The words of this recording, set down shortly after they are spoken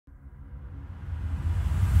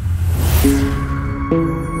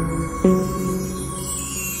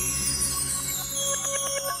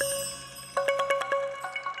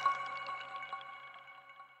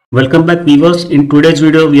Welcome back viewers. In today's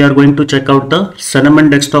video we are going to check out the Cinnamon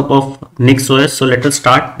desktop of NixOS. So let us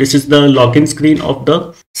start. This is the login screen of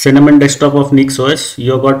the Cinnamon desktop of NixOS.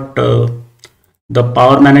 You got the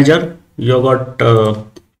power manager, you got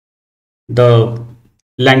the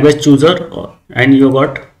language chooser, and you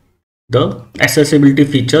got the accessibility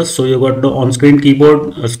features. So you got the on-screen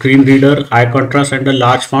keyboard, a screen reader, high contrast and a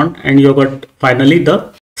large font, and you got finally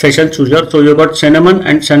the session chooser. So you got Cinnamon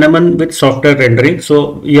and Cinnamon with software rendering.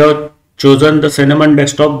 So you have chosen the Cinnamon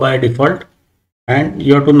desktop by default, and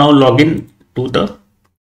you have to now log in to the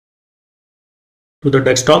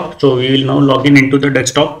desktop. So we will now log in into the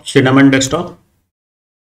desktop, Cinnamon desktop.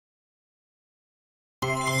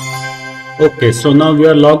 Okay, so now we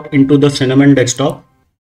are logged into the Cinnamon desktop.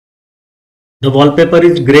 The wallpaper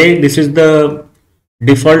is gray. This is the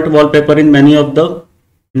default wallpaper in many of the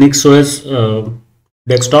NixOS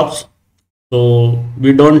desktops. So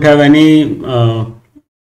we don't have any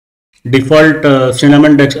default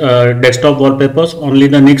Cinnamon desktop wallpapers. Only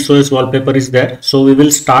the NixOS wallpaper is there. So we will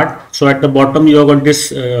start. So at the bottom you have got this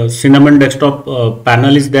Cinnamon desktop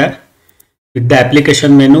panel is there with the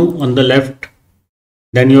application menu on the left.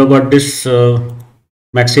 Then you have got this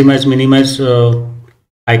maximize minimize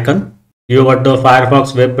icon. You got the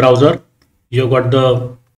Firefox web browser, you got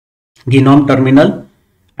the GNOME terminal,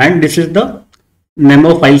 and this is the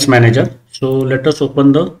Nemo files manager. So let us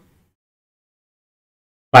open the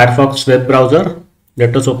Firefox web browser.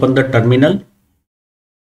 Let us open the terminal.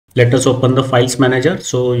 Let us open the files manager.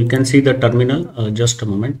 So you can see the terminal. Just a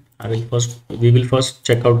moment. We will first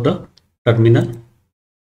check out the terminal.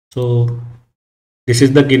 So this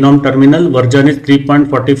is the GNOME terminal. Version is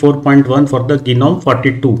 3.44.1 for the GNOME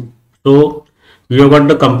 42. So we have got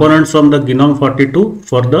the components from the GNOME 42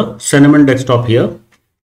 for the Cinnamon desktop here.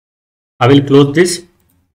 I will close this.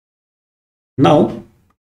 Now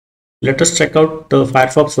let us check out the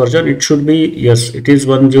Firefox version. It should be, yes, it is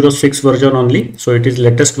 106 version only. So it is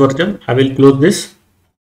latest version. I will close this.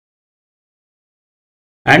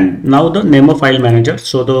 And now the Nemo file manager.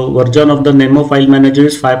 So the version of the Nemo file manager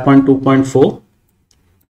is 5.2.4.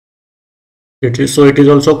 It is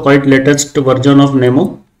also quite latest version of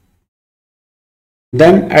Nemo.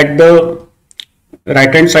 Then at the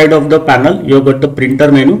right hand side of the panel you have got the printer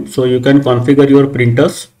menu. So you can configure your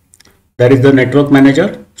printers. There is the network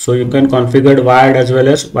manager. So you can configure wired as well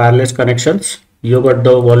as wireless connections. You got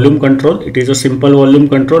the volume control. It is a simple volume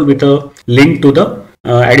control with a link to the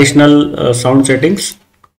additional sound settings.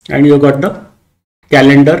 And you got the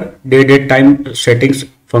calendar date time settings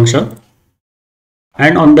function.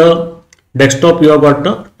 And on the desktop you have got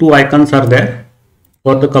the two icons are there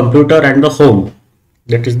for the computer and the home.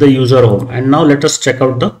 That is the user home. And now let us check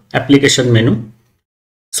out the application menu.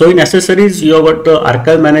 So in accessories you have got the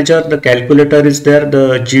archive manager, the calculator is there,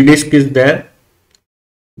 the GDisk is there,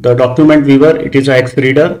 the document viewer, it is a X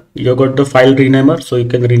reader. You have got the file renamer, so you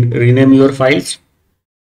can rename your files.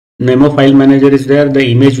 Nemo file manager is there, the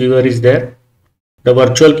image viewer is there, the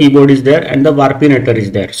virtual keyboard is there, and the Warpinator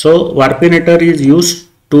is there. So Warpinator is used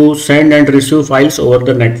to send and receive files over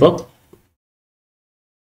the network.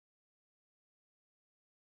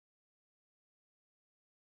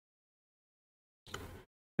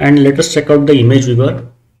 And let us check out the image viewer.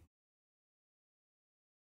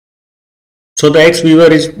 So the X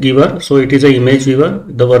viewer is given, so it is an image viewer.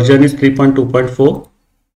 The version is 3.2.4.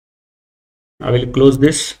 I will close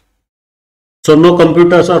this. So no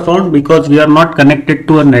computers are found because we are not connected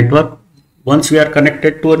to a network. Once we are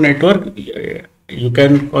connected to a network, you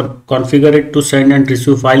can configure it to send and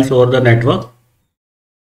receive files over the network.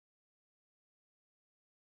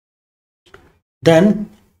 Then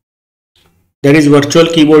there is virtual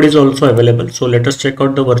keyboard is also available. So let us check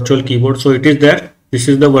out the virtual keyboard. So it is there. This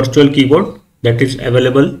is the virtual keyboard that is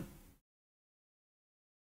available.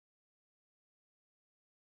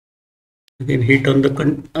 You can hit on the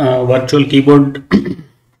virtual keyboard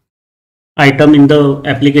item in the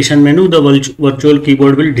application menu. The virtual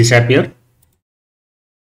keyboard will disappear.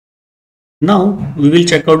 Now we will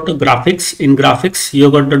check out the graphics. In graphics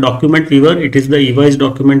you got the document viewer. It is the EVIS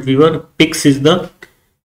document viewer. Pix is the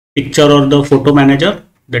picture or the photo manager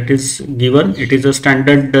that is given. It is a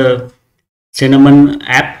standard Cinnamon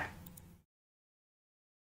app.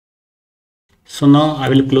 So now I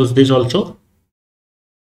will close this also.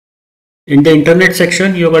 In the internet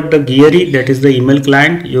section you got the Geary, that is the email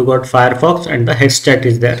client. You got Firefox, and the headset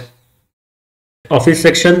is there. Office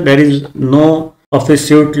section, there is no Office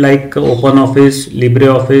suite like OpenOffice,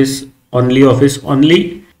 LibreOffice, OnlyOffice.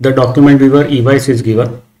 Only the document viewer EVIS is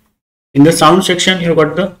given. In the sound section you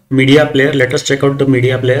got the media player. Let us check out the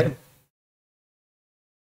media player.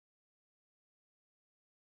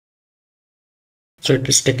 So it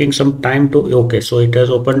is taking some time to, okay, so it has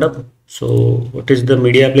opened up. So what is the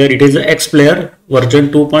media player? It is the X player version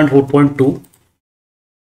 2.4.2.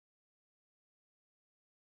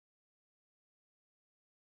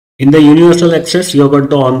 In the universal access, you have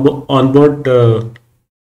got the onboard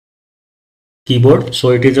keyboard.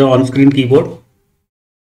 So it is a on-screen keyboard,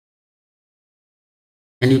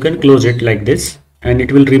 and you can close it like this, and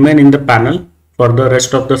it will remain in the panel for the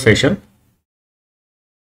rest of the session.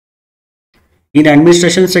 In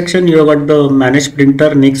administration section, you have got the manage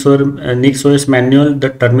printer, NixOS manual.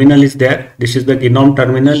 The terminal is there. This is the GNOME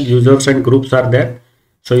terminal. Users and groups are there.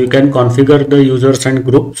 So you can configure the users and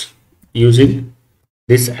groups using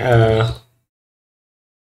this app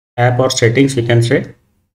or settings, we can say.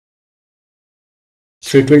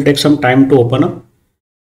 So it will take some time to open up.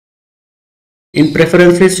 In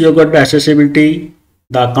preferences, you got the accessibility,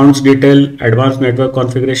 the accounts detail, advanced network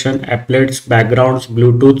configuration, applets, backgrounds,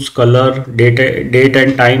 Bluetooth, color, date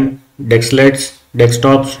and time, dexlets,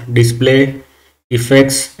 desktops, display,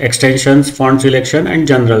 effects, extensions, font selection, and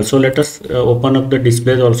general. So let us open up the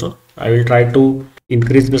displays also. I will try to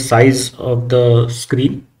increase the size of the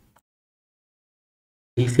screen.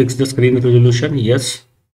 We'll fix the screen resolution. Yes.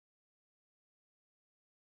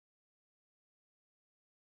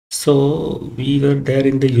 So we were there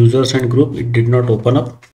in the users and group. It did not open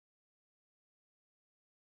up.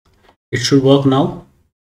 It should work now.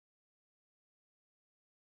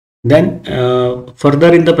 Then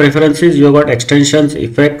further in the preferences, you have got extensions,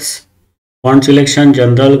 effects, font selection,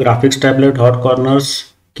 general, graphics tablet, hot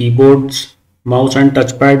corners, keyboards, mouse and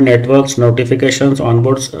touchpad, networks, notifications,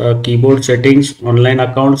 onboard keyboard settings, online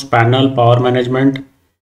accounts, panel, power management,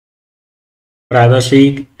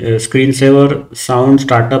 privacy, screensaver, sound,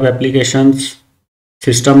 startup applications,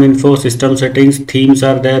 system info, system settings, themes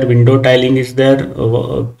are there, window tiling is there,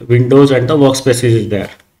 windows and the workspaces is there.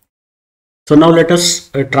 So now let us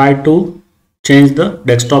try to change the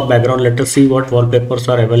desktop background. Let us see what wallpapers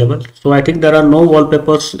are available. So I think there are no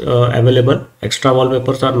wallpapers available. Extra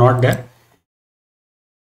wallpapers are not there.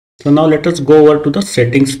 So now let us go over to the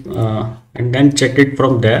settings and then check it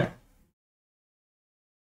from there.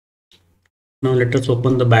 Now let us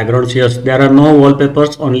open the backgrounds. Yes, there are no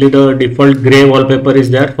wallpapers. Only the default gray wallpaper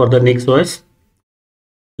is there for the NixOS.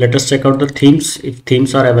 Let us check out the themes if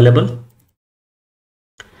themes are available.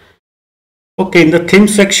 Okay, in the theme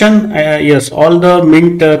section, yes, all the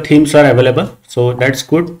Mint themes are available. So that's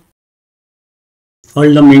good.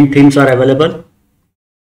 All the Mint themes are available.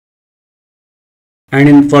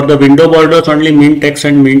 And for the window borders, only Mint X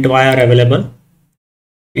and Mint Y are available.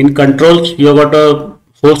 In controls, you have got a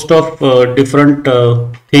host of different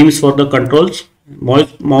themes for the controls.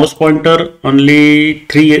 Mouse pointer, only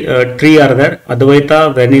three are there: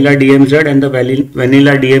 Advaita, Vanilla DMZ, and the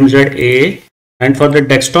Vanilla DMZ AA. And for the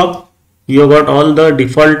desktop, you have got all the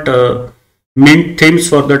default Mint themes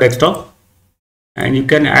for the desktop, and you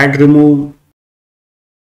can add, remove,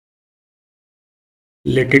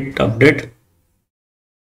 let it update.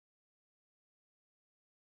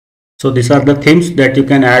 So these are the themes that you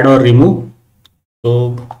can add or remove.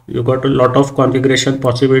 So you got a lot of configuration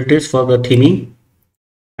possibilities for the theming,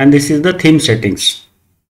 and this is the theme settings.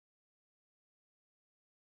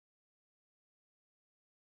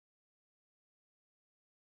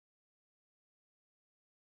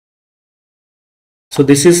 So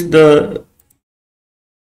this is the,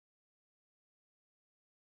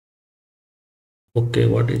 okay,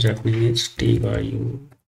 what is happening is TYU.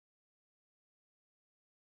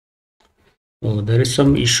 Oh, there is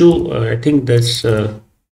some issue. I think that's I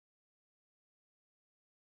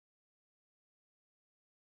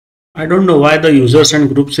don't know why the users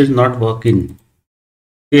and groups is not working.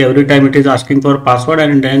 See, every time it is asking for password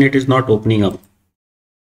and then it is not opening up.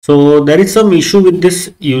 So there is some issue with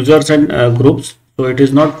this users and groups. So it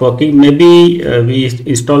is not working. Maybe we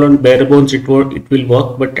install on bare bones, it will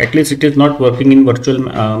work, but at least it is not working in virtual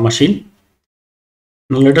machine.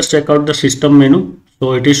 Now let us check out the system menu.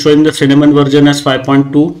 So it is showing the Cinnamon version as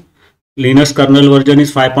 5.2, Linux kernel version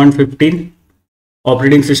is 5.15,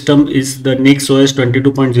 operating system is the NixOS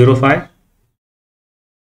 22.05.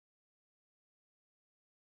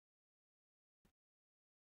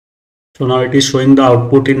 So now it is showing the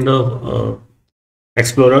output in the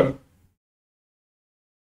Explorer.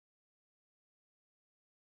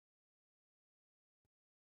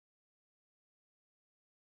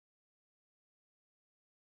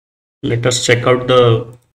 Let us check out the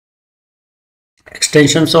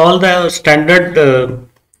extensions. All the standard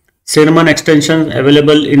Cinnamon extensions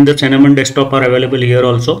available in the Cinnamon desktop are available here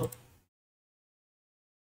also.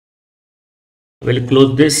 We'll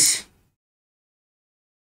close this.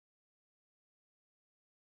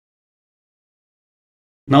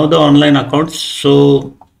 Now the online accounts.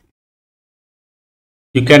 So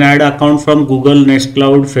you can add account from Google,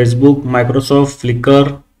 Nextcloud, Facebook, Microsoft,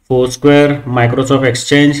 Flickr, Foursquare, Microsoft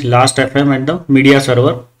Exchange, Last.fm, and the media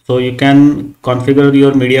server. So you can configure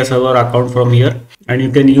your media server account from here, and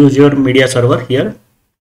you can use your media server here.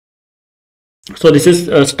 So this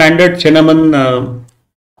is standard Cinnamon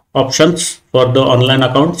options for the online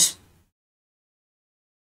accounts.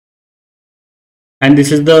 And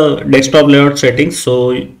this is the desktop layout settings.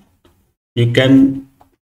 So you can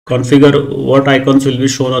configure what icons will be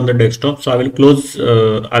shown on the desktop. So I will close,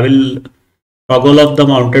 I will toggle off the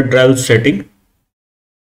mounted drive setting.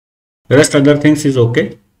 The rest other things is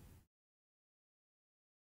okay.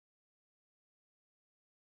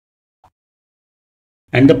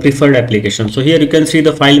 And the preferred application. So here you can see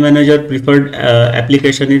the file manager. Preferred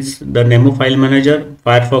application is the Nemo file manager.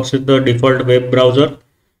 Firefox is the default web browser.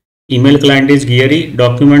 Email client is Geary.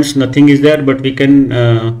 Documents, nothing is there, but we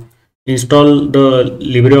can install the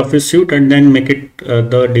LibreOffice suite and then make it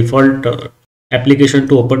the default application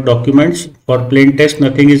to open documents. For plain text,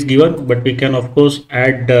 nothing is given, but we can of course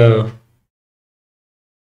add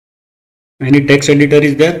any text editor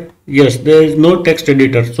is there. Yes, there is no text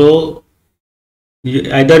editor. So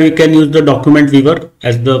either you can use the document viewer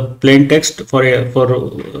as the plain text for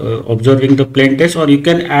observing the plain text, or you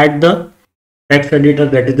can add the text editor,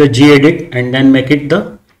 that is the gedit, and then make it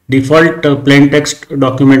the default plain text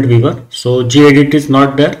document viewer. So gedit is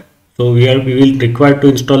not there, so we will require to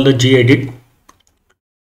install the gedit.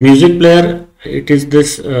 Music player, it is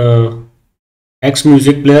this X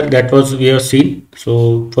music player that was we have seen.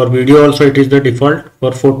 So for video also it is the default.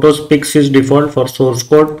 For photos, pics is default. For source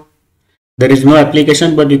code there is no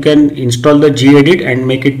application, but you can install the gedit and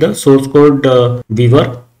make it the source code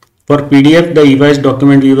viewer. For PDF, the EVIS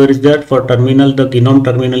document viewer is there. For terminal, the GNOME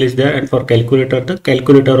terminal is there, and for calculator, the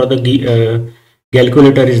calculator or the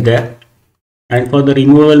calculator is there. And for the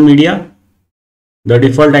removable media, the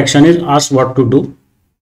default action is ask what to do.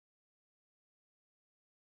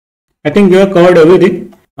 I think we have covered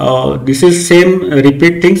everything. This is same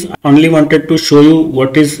repeat things. I only wanted to show you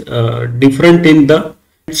what is different in the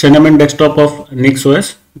Cinnamon desktop of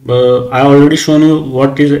NixOS. I already shown you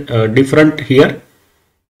what is different here.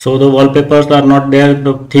 So the wallpapers are not there.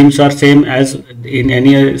 The themes are same as in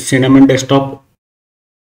any Cinnamon desktop.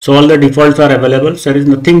 So all the defaults are available. There is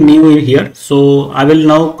nothing new here. So I will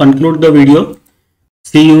now conclude the video.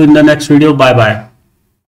 See you in the next video. Bye bye.